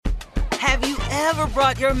Have you ever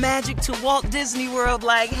brought your magic to Walt Disney World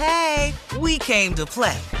like, hey, we came to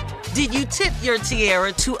play? Did you tip your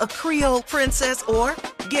tiara to a Creole princess or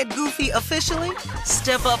get goofy officially?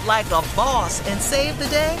 Step up like a boss and save the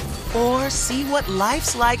day? Or see what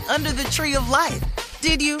life's like under the tree of life?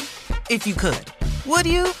 Did you? If you could. Would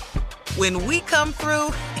you? When we come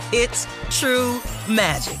through, it's true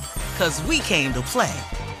magic. 'Cause we came to play.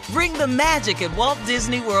 Bring the magic at Walt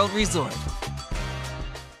Disney World Resort.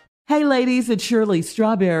 Hey ladies, it's Shirley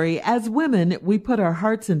Strawberry. As women, we put our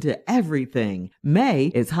hearts into everything.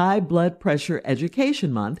 May is High Blood Pressure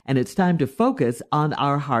Education Month, and it's time to focus on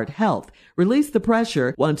our heart health. Release the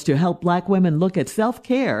Pressure wants to help Black women look at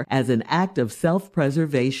self-care as an act of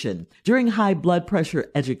self-preservation. During High Blood Pressure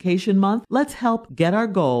Education Month, let's help get our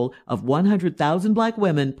goal of 100,000 Black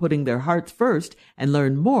women putting their hearts first and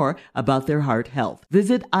learn more about their heart health.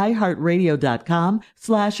 Visit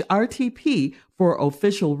iHeartRadio.com/RTP for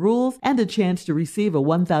official rules and a chance to receive a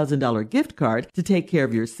 $1,000 gift card to take care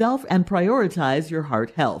of yourself and prioritize your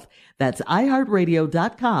heart health. That's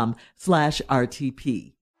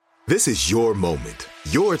iHeartRadio.com/RTP. This is your moment,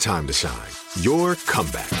 your time to shine, your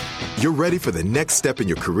comeback. You're ready for the next step in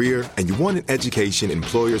your career, and you want an education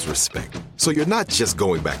employers respect. So you're not just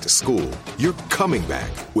going back to school, you're coming back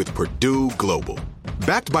with Purdue Global.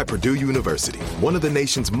 Backed by Purdue University, one of the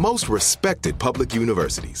nation's most respected public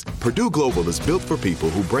universities, Purdue Global is built for people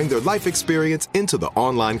who bring their life experience into the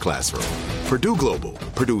online classroom. Purdue Global,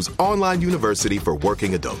 Purdue's online university for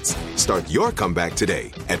working adults. Start your comeback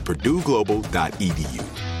today at purdueglobal.edu.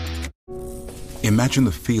 Imagine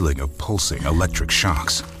the feeling of pulsing electric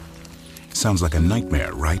shocks. Sounds like a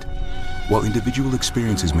nightmare, right? While individual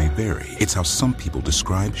experiences may vary, it's how some people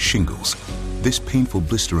describe shingles. This painful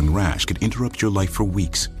blistering rash could interrupt your life for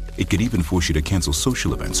weeks. It could even force you to cancel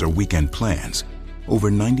social events or weekend plans. Over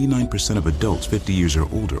 99% of adults 50 years or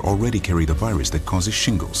older already carry the virus that causes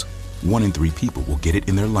shingles. 1 in 3 people will get it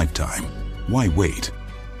in their lifetime. Why wait?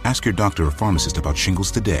 Ask your doctor or pharmacist about shingles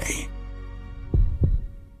today.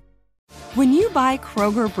 When you buy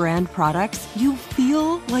Kroger brand products, you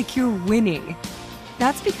feel like you're winning.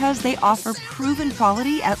 That's because they offer proven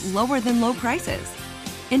quality at lower than low prices.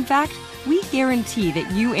 In fact, we guarantee that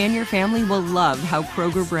you and your family will love how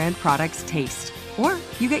Kroger brand products taste, or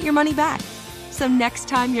you get your money back. So next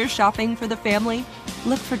time you're shopping for the family,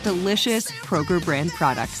 look for delicious Kroger brand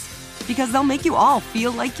products, because they'll make you all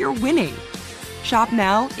feel like you're winning. Shop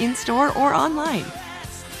now, in-store, or online.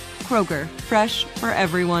 Kroger, fresh for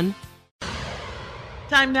everyone.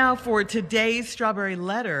 Time now for today's Strawberry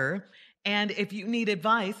Letter. And if you need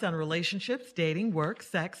advice on relationships, dating, work,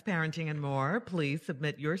 sex, parenting, and more, please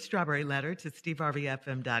submit your Strawberry Letter to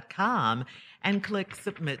steveharveyfm.com and click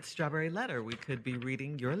Submit Strawberry Letter. We could be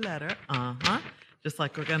reading your letter, just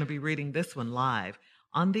like we're going to be reading this one live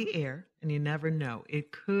on the air, and you never know.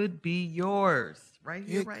 It could be yours right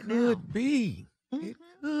here, right now. It could be. It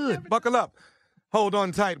could. Buckle up. Hold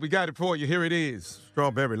on tight. We got it for you. Here it is.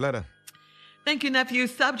 Strawberry Letter. Thank you, nephew.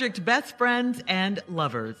 Subject, best friends and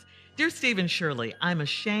lovers. Dear Steve and Shirley, I'm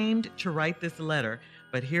ashamed to write this letter,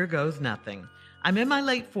 but here goes nothing. I'm in my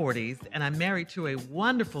late 40s, and I'm married to a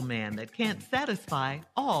wonderful man that can't satisfy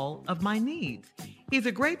all of my needs. He's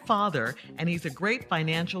a great father, and he's a great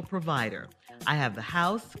financial provider. I have the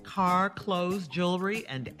house, car, clothes, jewelry,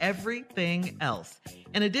 and everything else.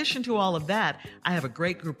 In addition to all of that, I have a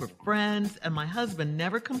great group of friends, and my husband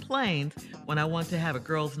never complains when I want to have a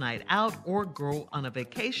girls' night out or go on a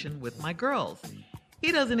vacation with my girls.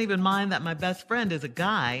 He doesn't even mind that my best friend is a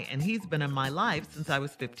guy, and he's been in my life since I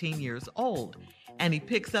was 15 years old. And he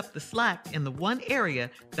picks up the slack in the one area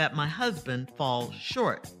that my husband falls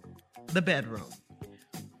short, the bedroom.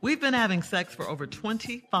 We've been having sex for over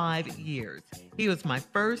 25 years. He was my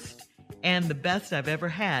first and the best I've ever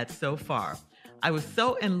had so far. I was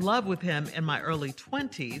so in love with him in my early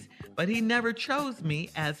 20s, but he never chose me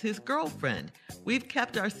as his girlfriend. We've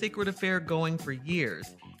kept our secret affair going for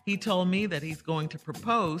years. He told me that he's going to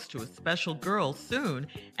propose to a special girl soon,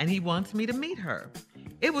 and he wants me to meet her.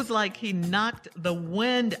 It was like he knocked the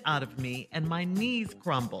wind out of me, and my knees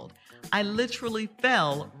crumbled. I literally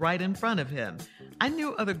fell right in front of him. I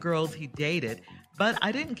knew other girls he dated, but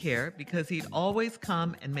I didn't care because he'd always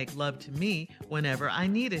come and make love to me whenever I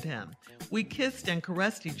needed him. We kissed and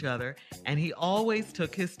caressed each other, and he always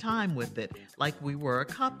took his time with it, like we were a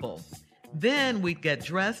couple. Then we'd get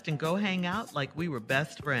dressed and go hang out like we were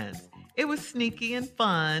best friends. It was sneaky and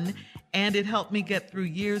fun, and it helped me get through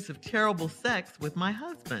years of terrible sex with my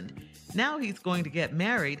husband. Now he's going to get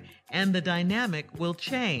married, and the dynamic will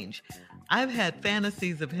change. I've had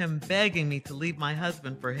fantasies of him begging me to leave my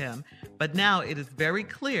husband for him, but now it is very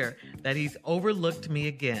clear that he's overlooked me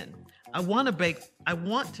again. I want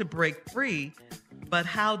to break free, but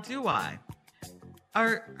how do I?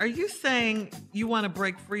 Are you saying you want to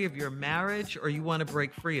break free of your marriage, or you want to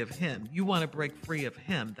break free of him? You want to break free of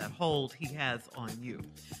him, that hold he has on you.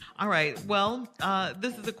 All right, well,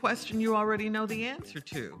 this is a question you already know the answer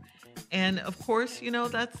to. And of course, you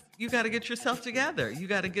got to get yourself together. You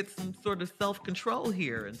got to get some sort of self-control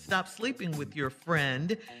here and stop sleeping with your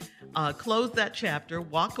friend. Close that chapter,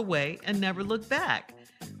 walk away, and never look back.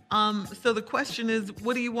 So the question is,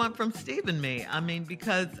 what do you want from Steve and me? I mean,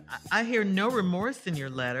 because I hear no remorse in your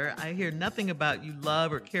letter. I hear nothing about you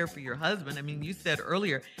love or care for your husband. I mean, you said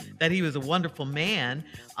earlier that he was a wonderful man.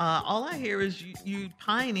 All I hear is you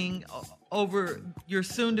pining over your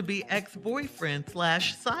soon-to-be ex-boyfriend /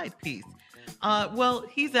 side piece. Well,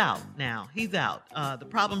 he's out now. He's out. The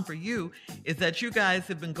problem for you is that you guys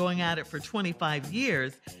have been going at it for 25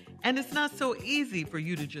 years, and it's not so easy for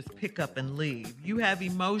you to just pick up and leave. You have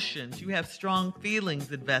emotions. You have strong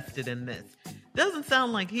feelings invested in this. Doesn't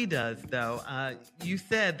sound like he does, though. You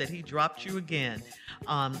said that he dropped you again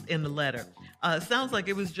in the letter. Sounds like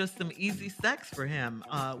it was just some easy sex for him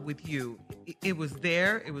with you. It was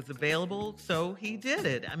there. It was available. So he did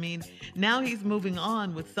it. I mean, now he's moving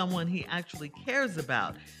on with someone he actually cares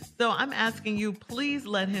about. So I'm asking you, please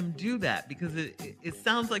let him do that, because it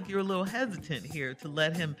sounds like you're a little hesitant here to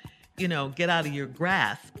let him, get out of your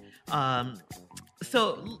grasp.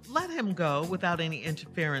 So let him go without any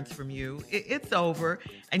interference from you. It's over,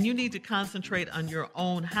 and you need to concentrate on your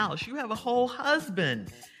own house. You have a whole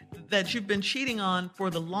husband that you've been cheating on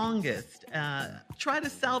for the longest. Try to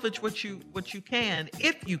salvage what you can,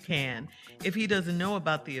 if you can, if he doesn't know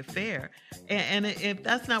about the affair. And if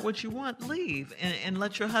that's not what you want, leave and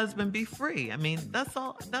let your husband be free. I mean, that's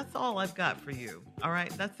all I've got for you. All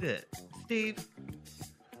right, that's it. Steve?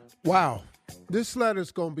 Wow, this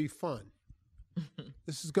letter's going to be fun.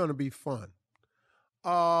 This is going to be fun.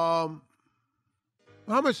 How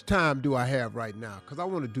much time do I have right now? Because I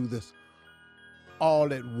want to do this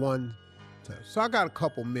all at one time. So I got a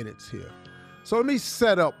couple minutes here. So let me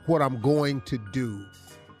set up what I'm going to do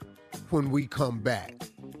when we come back.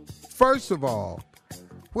 First of all,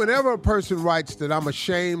 whenever a person writes that I'm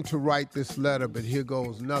ashamed to write this letter, but here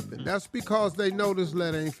goes nothing, that's because they know this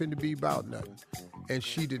letter ain't finna be about nothing. And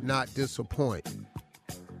she did not disappoint.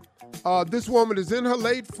 This woman is in her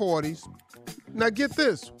late 40s. Now get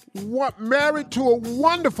this, married to a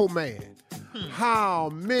wonderful man. How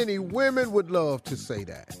many women would love to say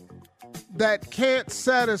that? That can't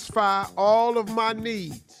satisfy all of my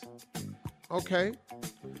needs. Okay?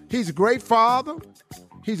 He's a great father.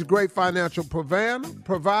 He's a great financial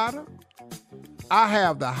provider. I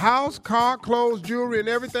have the house, car, clothes, jewelry, and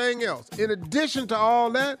everything else. In addition to all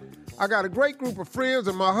that, I got a great group of friends,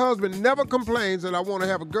 and my husband never complains that I want to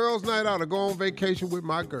have a girls' night out or go on vacation with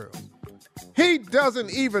my girls. He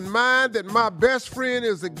doesn't even mind that my best friend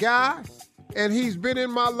is a guy, and he's been in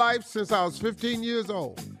my life since I was 15 years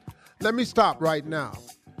old. Let me stop right now.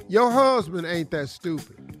 Your husband ain't that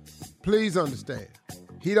stupid. Please understand.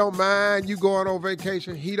 He don't mind you going on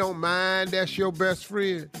vacation. He don't mind that's your best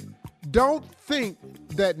friend. Don't think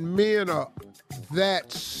that men are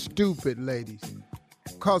that stupid, ladies.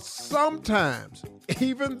 Because sometimes,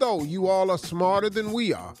 even though you all are smarter than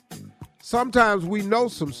we are, sometimes we know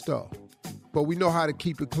some stuff, but we know how to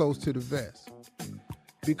keep it close to the vest.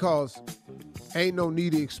 Because ain't no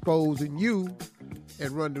need of exposing you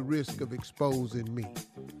and run the risk of exposing me.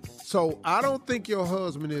 So I don't think your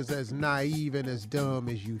husband is as naive and as dumb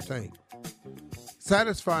as you think.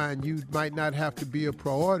 Satisfying you might not have to be a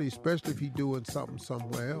priority, especially if he's doing something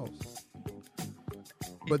somewhere else.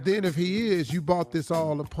 But then if he is, you bought this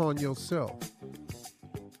all upon yourself.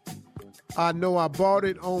 I know I bought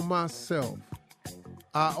it on myself.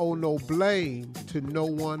 I owe no blame to no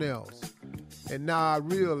one else. And now I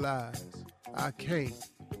realize I can't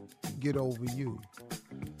get over you.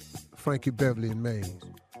 Frankie Beverly and Maze.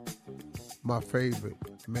 My favorite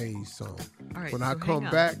Maze song. All right, when I come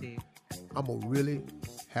back, I'm going to really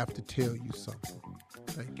have to tell you something.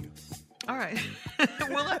 Thank you. All right.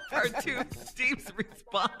 We'll have part two of Steve's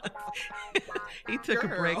response. He took a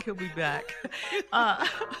break. He'll be back.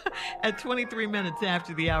 At 23 minutes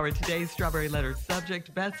after the hour, today's Strawberry Letter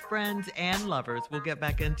subject, best friends and lovers. We'll get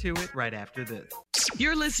back into it right after this.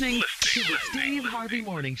 You're listening to the Steve Harvey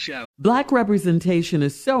Morning Show. Black representation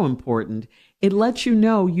is so important. It lets you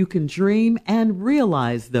know you can dream and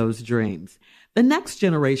realize those dreams. The next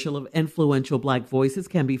generation of influential Black voices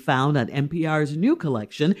can be found on NPR's new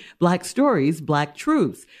collection, Black Stories, Black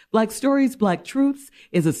Truths. Black Stories, Black Truths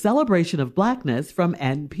is a celebration of Blackness from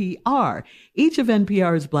NPR. Each of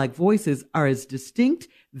NPR's Black voices are as distinct,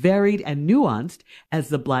 varied and nuanced as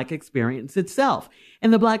the Black experience itself.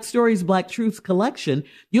 In the Black Stories, Black Truths collection,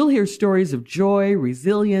 you'll hear stories of joy,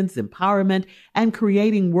 resilience, empowerment, and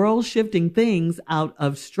creating world-shifting things out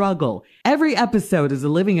of struggle. Every episode is a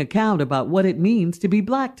living account about what it means to be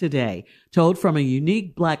Black today, told from a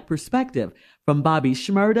unique Black perspective. From Bobby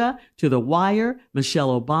Shmurda to The Wire,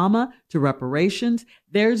 Michelle Obama to reparations,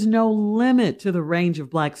 there's no limit to the range of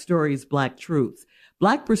Black stories, Black truths.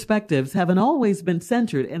 Black perspectives haven't always been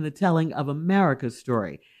centered in the telling of America's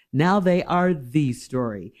story. Now they are the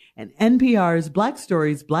story. In NPR's Black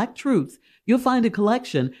Stories, Black Truths, you'll find a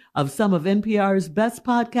collection of some of NPR's best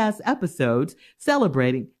podcast episodes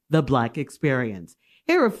celebrating the Black experience.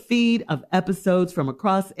 Hear a feed of episodes from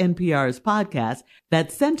across NPR's podcasts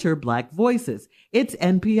that center Black voices. It's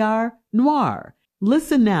NPR Noir.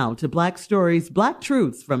 Listen now to Black Stories, Black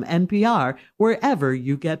Truths from NPR wherever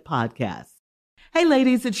you get podcasts. Hey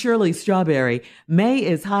ladies, it's Shirley Strawberry. May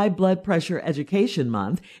is High Blood Pressure Education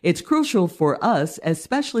Month. It's crucial for us,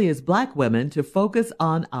 especially as Black women, to focus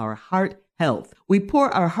on our heart health. We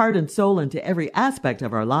pour our heart and soul into every aspect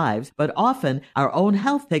of our lives, but often our own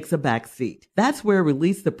health takes a back seat. That's where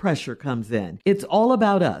Release the Pressure comes in. It's all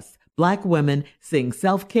about us. Black women seeing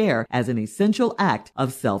self-care as an essential act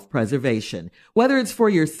of self-preservation. Whether it's for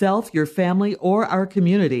yourself, your family, or our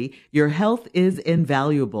community, your health is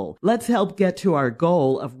invaluable. Let's help get to our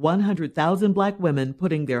goal of 100,000 Black women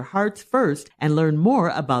putting their hearts first and learn more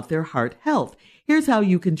about their heart health. Here's how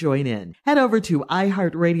you can join in. Head over to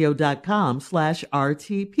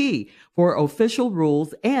iHeartRadio.com/RTP for official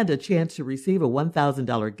rules and a chance to receive a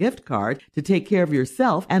 $1,000 gift card to take care of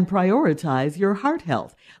yourself and prioritize your heart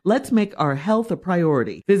health. Let's make our health a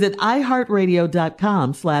priority. Visit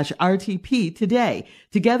iHeartRadio.com/RTP today.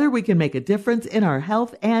 Together we can make a difference in our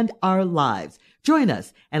health and our lives. Join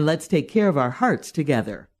us and let's take care of our hearts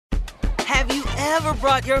together. Have you ever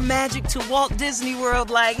brought your magic to Walt Disney World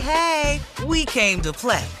like, hey, we came to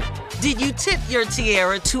play? Did you tip your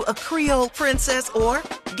tiara to a Creole princess or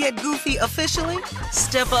get goofy officially?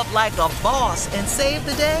 Step up like a boss and save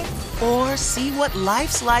the day? Or see what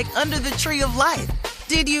life's like under the tree of life?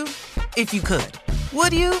 Did you? If you could.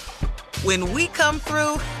 Would you? When we come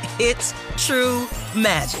through, it's true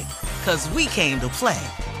magic. 'Cause we came to play.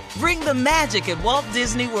 Bring the magic at Walt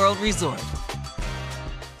Disney World Resort.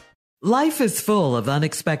 Life is full of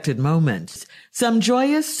unexpected moments, some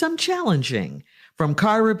joyous, some challenging. From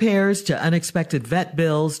car repairs to unexpected vet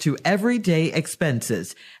bills to everyday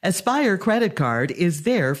expenses, Aspire Credit Card is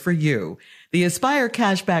there for you. The Aspire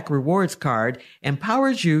Cashback Rewards Card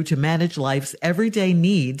empowers you to manage life's everyday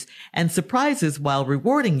needs and surprises while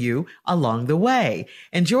rewarding you along the way.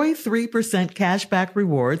 Enjoy 3% cashback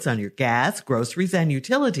rewards on your gas, groceries, and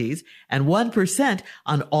utilities, and 1%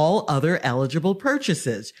 on all other eligible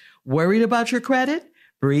purchases. Worried about your credit?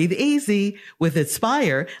 Breathe easy. With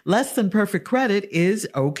Aspire, less than perfect credit is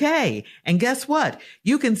okay. And guess what?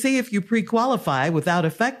 You can see if you pre-qualify without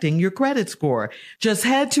affecting your credit score. Just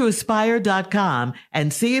head to aspire.com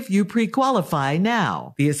and see if you pre-qualify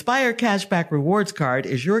now. The Aspire Cashback Rewards Card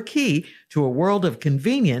is your key to a world of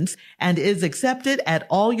convenience and is accepted at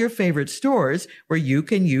all your favorite stores where you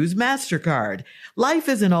can use MasterCard. Life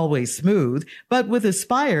isn't always smooth, but with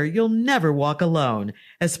Aspire, you'll never walk alone.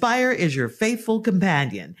 Aspire is your faithful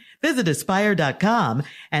companion. Visit aspire.com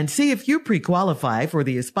and see if you pre-qualify for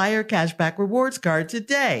the Aspire Cashback Rewards Card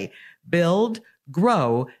today. Build,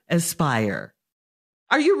 grow, aspire.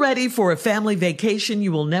 Are you ready for a family vacation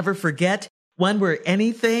you will never forget? One where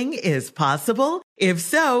anything is possible? If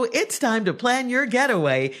so, it's time to plan your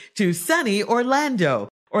getaway to sunny Orlando.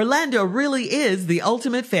 Orlando really is the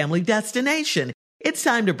ultimate family destination. It's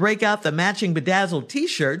time to break out the matching bedazzled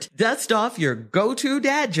t-shirt, dust off your go-to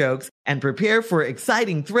dad jokes, and prepare for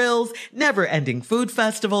exciting thrills, never-ending food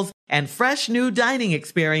festivals, and fresh new dining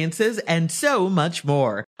experiences, and so much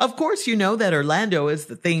more. Of course, you know that Orlando is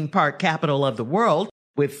the theme park capital of the world,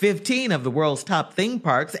 with 15 of the world's top theme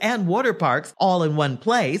parks and water parks all in one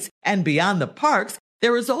place. And beyond the parks,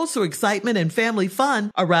 there is also excitement and family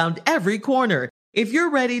fun around every corner. If you're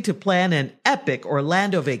ready to plan an epic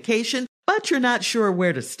Orlando vacation, but you're not sure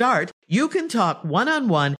where to start, you can talk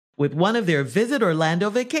one-on-one with one of their Visit Orlando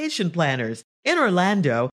vacation planners. In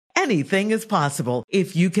Orlando, anything is possible.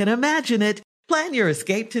 If you can imagine it, plan your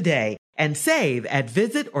escape today and save at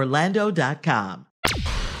visitorlando.com.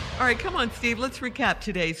 All right, come on, Steve. Let's recap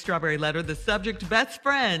today's Strawberry Letter. The subject, best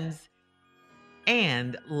friends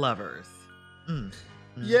and lovers.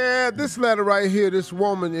 Yeah, this letter right here, this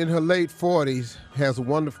woman in her late 40s has a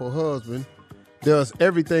wonderful husband. does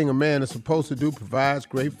everything a man is supposed to do, provides,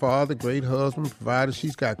 great father, great husband, provider.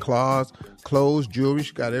 She's got clothes, jewelry.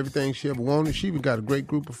 She got everything she ever wanted. She even got a great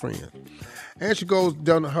group of friends. And she goes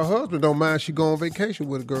down, her husband don't mind she go on vacation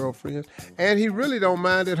with a girlfriend. And he really don't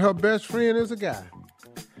mind that her best friend is a guy.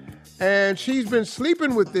 And she's been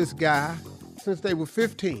sleeping with this guy since they were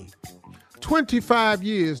 15. 25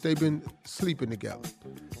 years they've been sleeping together.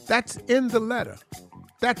 That's in the letter.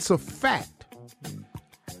 That's a fact.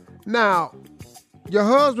 Now, your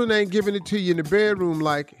husband ain't giving it to you in the bedroom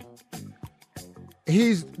like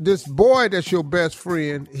he's this boy that's your best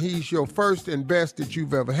friend. He's your first and best that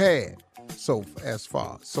you've ever had. So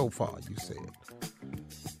far, you said.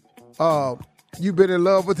 You've been in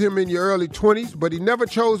love with him in your early 20s, but he never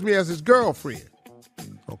chose me as his girlfriend.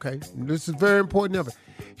 Okay? This is very important.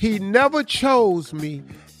 He never chose me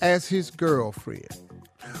as his girlfriend.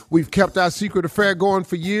 We've kept our secret affair going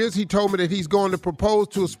for years. He told me that he's going to propose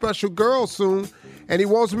to a special girl soon, and he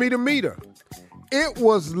wants me to meet her. It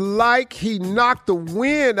was like he knocked the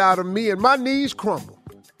wind out of me and my knees crumbled.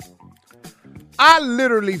 I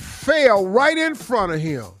literally fell right in front of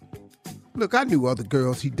him. Look, I knew other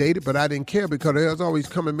girls he dated, but I didn't care because he was always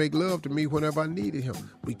come and make love to me whenever I needed him.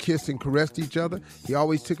 We kissed and caressed each other. He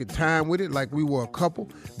always took a time with it like we were a couple.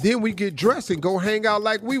 Then we get dressed and go hang out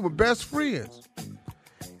like we were best friends.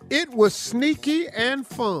 It was sneaky and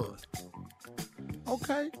fun.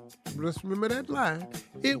 Okay, let's remember that line.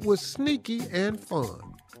 It was sneaky and fun.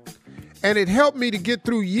 And it helped me to get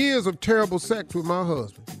through years of terrible sex with my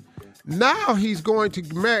husband. Now he's going to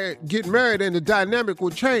get married and the dynamic will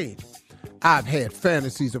change. I've had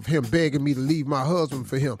fantasies of him begging me to leave my husband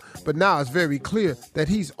for him, but now it's very clear that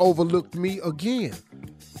he's overlooked me again.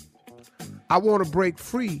 I want to break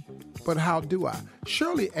free, but how do I?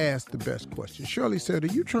 Shirley asked the best question. Shirley said, are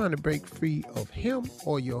you trying to break free of him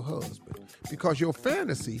or your husband? Because your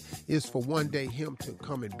fantasy is for one day him to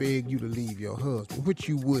come and beg you to leave your husband, which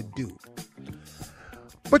you would do.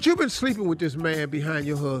 But you've been sleeping with this man behind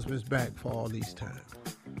your husband's back for all these times.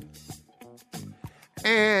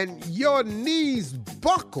 And your knees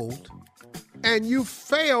buckled and you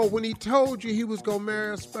fell when he told you he was going to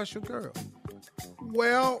marry a special girl.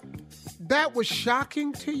 Well, that was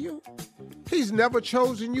shocking to you? He's never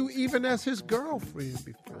chosen you even as his girlfriend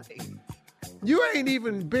before. You ain't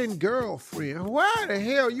even been girlfriend. Why the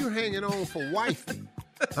hell you hanging on for wifey?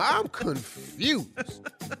 I'm confused.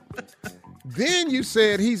 Then you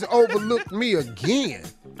said he's overlooked me again.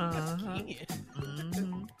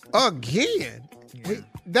 Again? Yeah.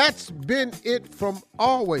 That's been it from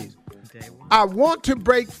always. I want to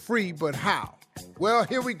break free, but how? Well,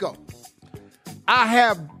 here we go. I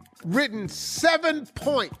have written 7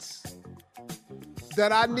 points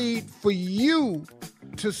that I need for you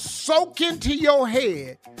to soak into your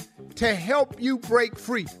head to help you break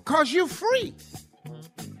free. Because you're free.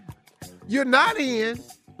 You're not in.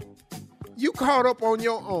 You caught up on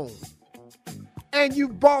your own. And you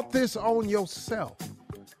bought this on yourself.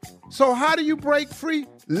 So how do you break free?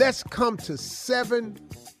 Let's come to 7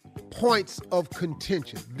 points of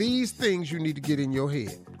contention. These things you need to get in your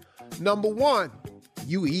head. Number 1,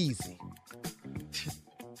 you easy.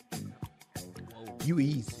 You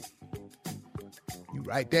easy. You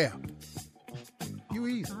right there. You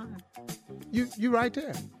easy. You right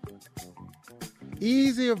there.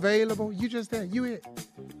 Easy, available. You just there. You it.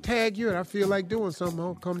 Tag you and I feel like doing something.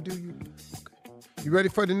 I'll come do you. Okay. You ready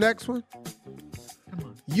for the next one? Come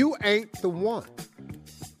on. You ain't the one.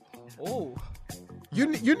 Oh. You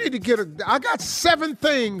need to get I got 7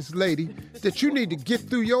 things, lady, that you need to get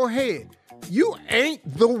through your head. You ain't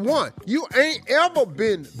the one. You ain't ever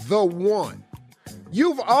been the one.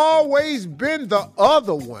 You've always been the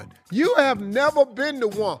other one. You have never been the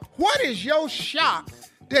one. What is your shock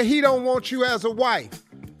that he don't want you as a wife?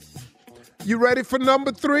 You ready for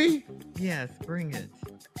number 3? Yes, bring it.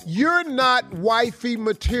 You're not wifey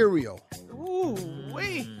material. Ooh,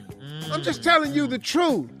 wait. I'm just telling you the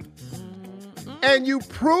truth. And you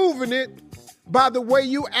proving it by the way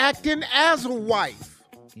you acting as a wife.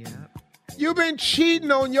 Yeah. You've been cheating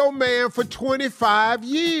on your man for 25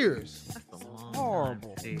 years. That's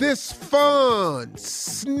horrible. This fun,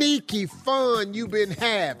 sneaky fun you've been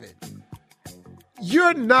having.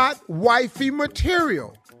 You're not wifey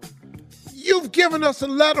material. You've given us a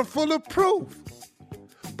letter full of proof.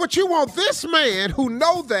 But you want this man who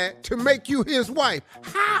know that to make you his wife.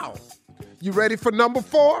 How? You ready for number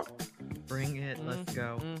 4? Bring it. Let's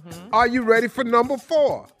go. Are you ready for number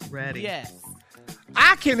 4? Ready. Yes.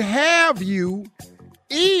 I can have you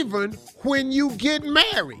even when you get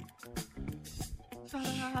married.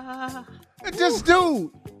 This dude,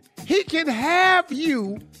 he can have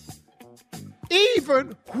you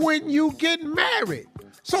even when you get married.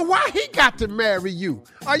 So why he got to marry you?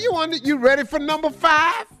 Are you ready for number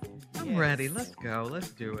 5? I'm ready. Let's go.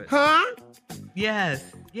 Let's do it. Huh?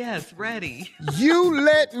 Yes, ready. You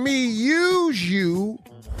let me use you.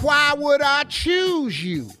 Why would I choose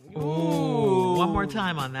you? Ooh, one more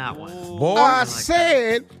time on that one. Boy, I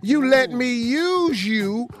said, you let me use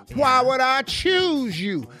you. Why would I choose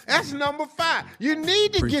you? That's number 5. You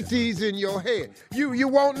need to get these in your head. You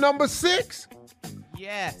want number 6?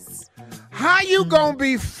 Yes. How you gonna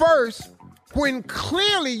be first when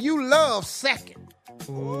clearly you love second?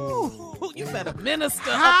 Ooh, you better minister up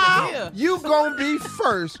in How here. you gonna be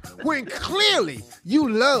first when clearly you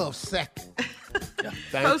love second?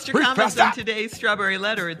 Post your comments on today's Strawberry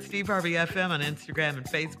Letter at Steve Harvey FM on Instagram and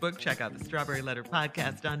Facebook. Check out the Strawberry Letter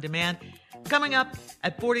podcast on demand. Coming up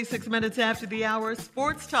at 46 minutes after the hour,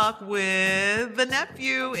 Sports Talk with the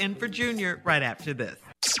nephew in for Junior right after this.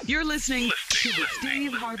 You're listening to the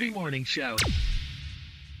Steve Harvey Morning Show.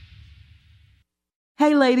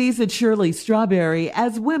 Hey ladies, it's Shirley Strawberry.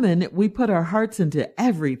 As women, we put our hearts into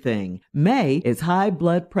everything. May is High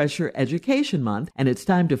Blood Pressure Education Month, and it's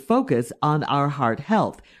time to focus on our heart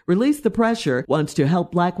health. Release the Pressure wants to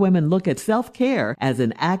help Black women look at self-care as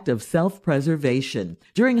an act of self-preservation.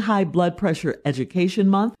 During High Blood Pressure Education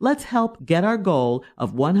Month, let's help get our goal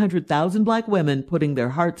of 100,000 Black women putting their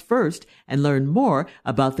hearts first and learn more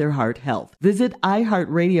about their heart health. Visit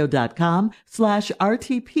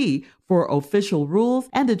iHeartRadio.com/RTP for official rules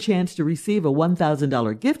and a chance to receive a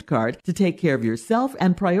 $1,000 gift card to take care of yourself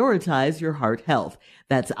and prioritize your heart health.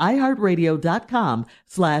 That's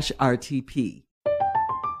iHeartRadio.com/RTP.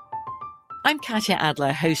 I'm Katya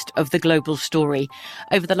Adler, host of The Global Story.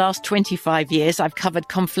 Over the last 25 years, I've covered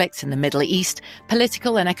conflicts in the Middle East,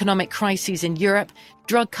 political and economic crises in Europe,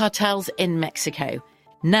 drug cartels in Mexico.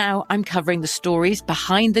 Now I'm covering the stories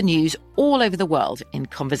behind the news all over the world in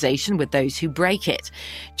conversation with those who break it.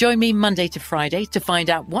 Join me Monday to Friday to find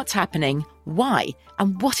out what's happening, why,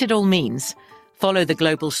 and what it all means. Follow The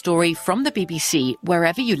Global Story from the BBC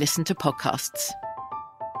wherever you listen to podcasts.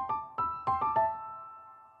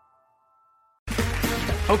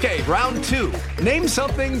 Okay, round 2. Name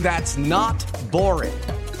something that's not boring.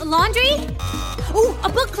 A laundry? Ooh, a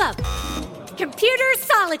book club. Computer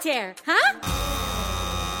solitaire, huh?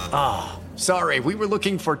 Ah, oh, sorry, we were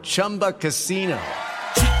looking for Chumba Casino.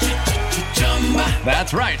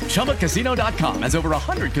 That's right, ChumbaCasino.com has over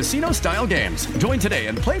 100 casino-style games. Join today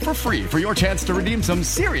and play for free for your chance to redeem some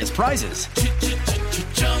serious prizes.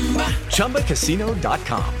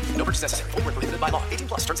 ChumbaCasino.com. No purchase necessary. Void where prohibited by law.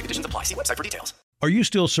 18+ terms and conditions apply. See website for details. Are you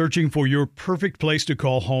still searching for your perfect place to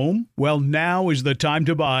call home? Well, now is the time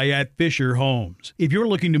to buy at Fisher Homes. If you're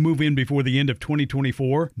looking to move in before the end of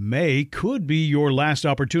 2024, May could be your last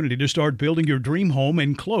opportunity to start building your dream home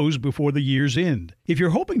and close before the year's end. If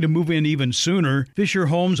you're hoping to move in even sooner, Fisher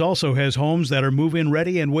Homes also has homes that are move-in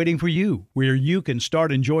ready and waiting for you, where you can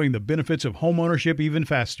start enjoying the benefits of homeownership even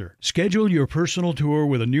faster. Schedule your personal tour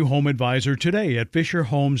with a new home advisor today at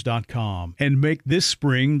FisherHomes.com and make this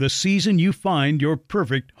spring the season you find your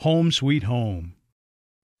perfect home sweet home.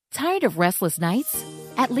 Tired of restless nights?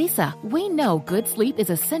 At Leesa, we know good sleep is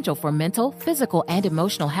essential for mental, physical, and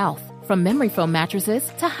emotional health. From memory foam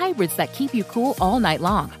mattresses to hybrids that keep you cool all night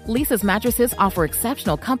long, Leesa's mattresses offer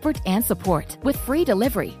exceptional comfort and support with free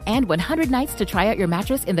delivery and 100 nights to try out your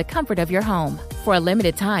mattress in the comfort of your home. For a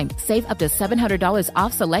limited time, save up to $700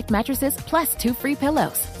 off select mattresses plus 2 free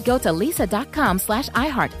pillows. Go to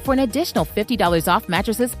Leesa.com/iHeart for an additional $50 off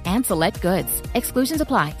mattresses and select goods. Exclusions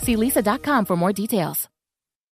apply. See Leesa.com for more details.